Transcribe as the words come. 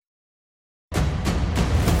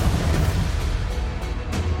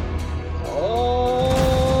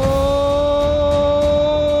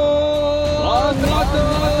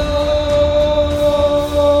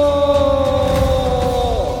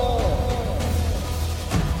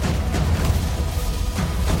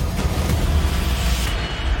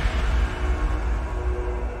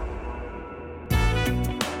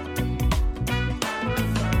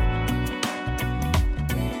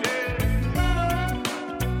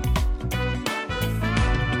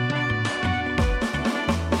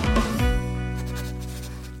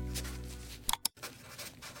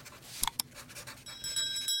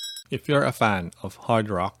you're a fan of hard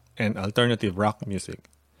rock and alternative rock music,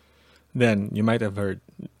 then you might have heard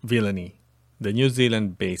Villainy, the New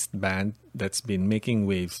Zealand-based band that's been making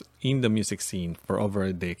waves in the music scene for over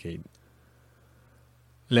a decade.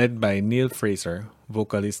 Led by Neill Fraser,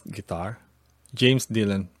 vocalist guitar, James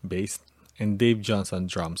Dillon bass, and Dave Johnston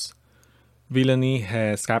drums, Villainy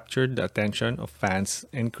has captured the attention of fans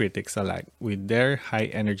and critics alike with their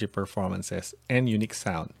high-energy performances and unique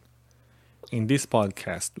sound. In this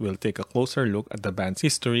podcast, we'll take a closer look at the band's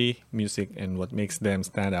history, music, and what makes them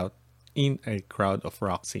stand out in a crowd of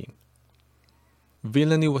rock scene.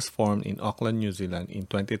 Villainy was formed in Auckland, New Zealand in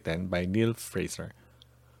 2010 by Neill Fraser,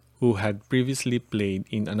 who had previously played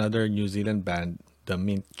in another New Zealand band, the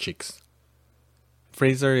Mint Chicks.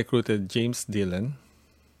 Fraser recruited James Dillon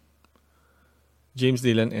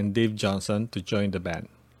and Dave Johnston to join the band,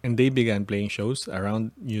 and they began playing shows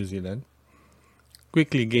around New Zealand,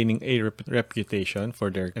 quickly gaining a reputation for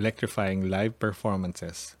their electrifying live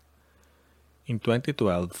performances. In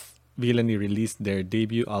 2012, Villainy released their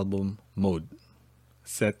debut album, Mode,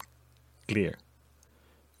 Set Clear,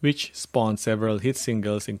 which spawned several hit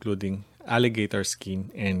singles including Alligator Skin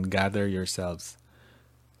and Gather Yourselves.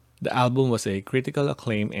 The album was a critical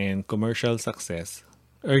acclaim and commercial success,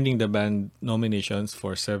 earning the band nominations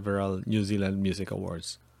for several New Zealand Music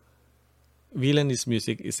Awards. Villainy's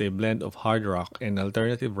music is a blend of hard rock and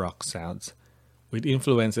alternative rock sounds, with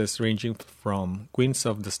influences ranging from Queens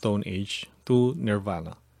of the Stone Age to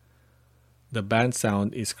Nirvana. The band's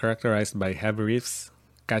sound is characterized by heavy riffs,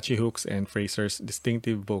 catchy hooks, and Fraser's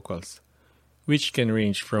distinctive vocals, which can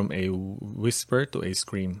range from a whisper to a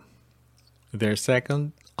scream. Their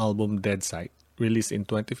second album, Dead Sight, released in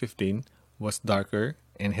 2015, was darker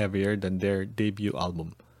and heavier than their debut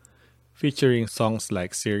album, featuring songs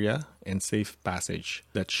like Syria and Safe Passage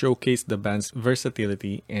that showcase the band's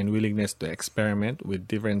versatility and willingness to experiment with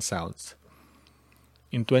different sounds.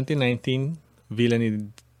 In 2019, Villainy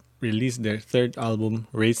released their third album,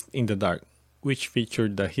 Raised in the Dark, which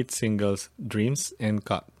featured the hit singles Dreams and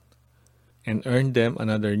Cut, and earned them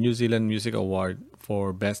another New Zealand Music Award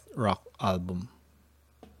for Best Rock Album.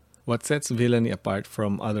 What sets Villainy apart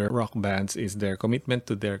from other rock bands is their commitment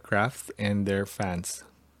to their craft and their fans.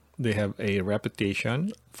 They have a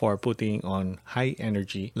reputation for putting on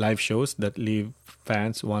high-energy live shows that leave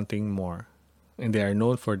fans wanting more, and they are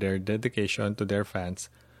known for their dedication to their fans,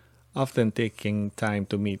 often taking time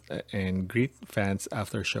to meet and greet fans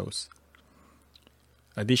after shows.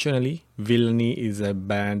 Additionally, Villainy is a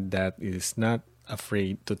band that is not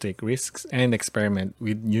afraid to take risks and experiment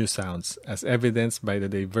with new sounds, as evidenced by the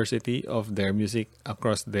diversity of their music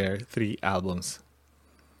across their 3 albums.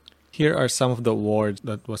 Here are some of the awards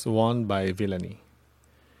that was won by Villainy.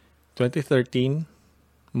 2013,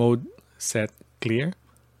 Mode, Set Clear,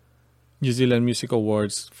 New Zealand Music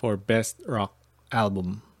Awards for Best Rock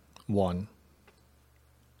Album, won.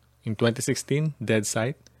 In 2016, Dead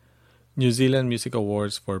Sight, New Zealand Music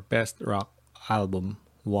Awards for Best Rock Album,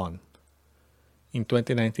 won. In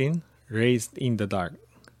 2019, Raised in the Dark,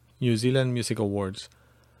 New Zealand Music Awards,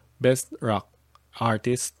 Best Rock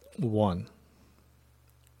Artist, won.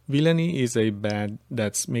 Villainy is a band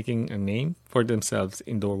that's making a name for themselves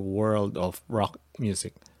in the world of rock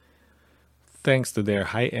music, thanks to their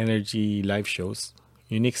high-energy live shows,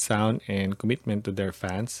 unique sound, and commitment to their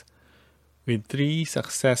fans. With 3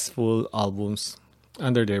 successful albums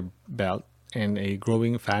under their belt and a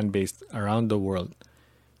growing fan base around the world,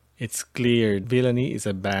 it's clear Villainy is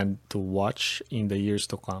a band to watch in the years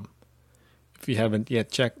to come. If you haven't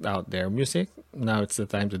yet checked out their music, now it's the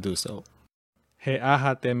time to do so. He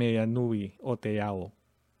aha te mea nui o te ao.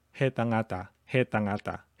 He tangata, he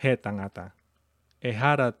tangata, he tangata. E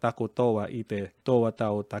hara taku toa I te toa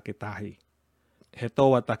tau takitahi. He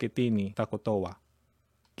toa takitini taku toa.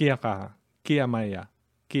 Kia kaha, kia maia,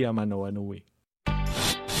 kia manoa nui.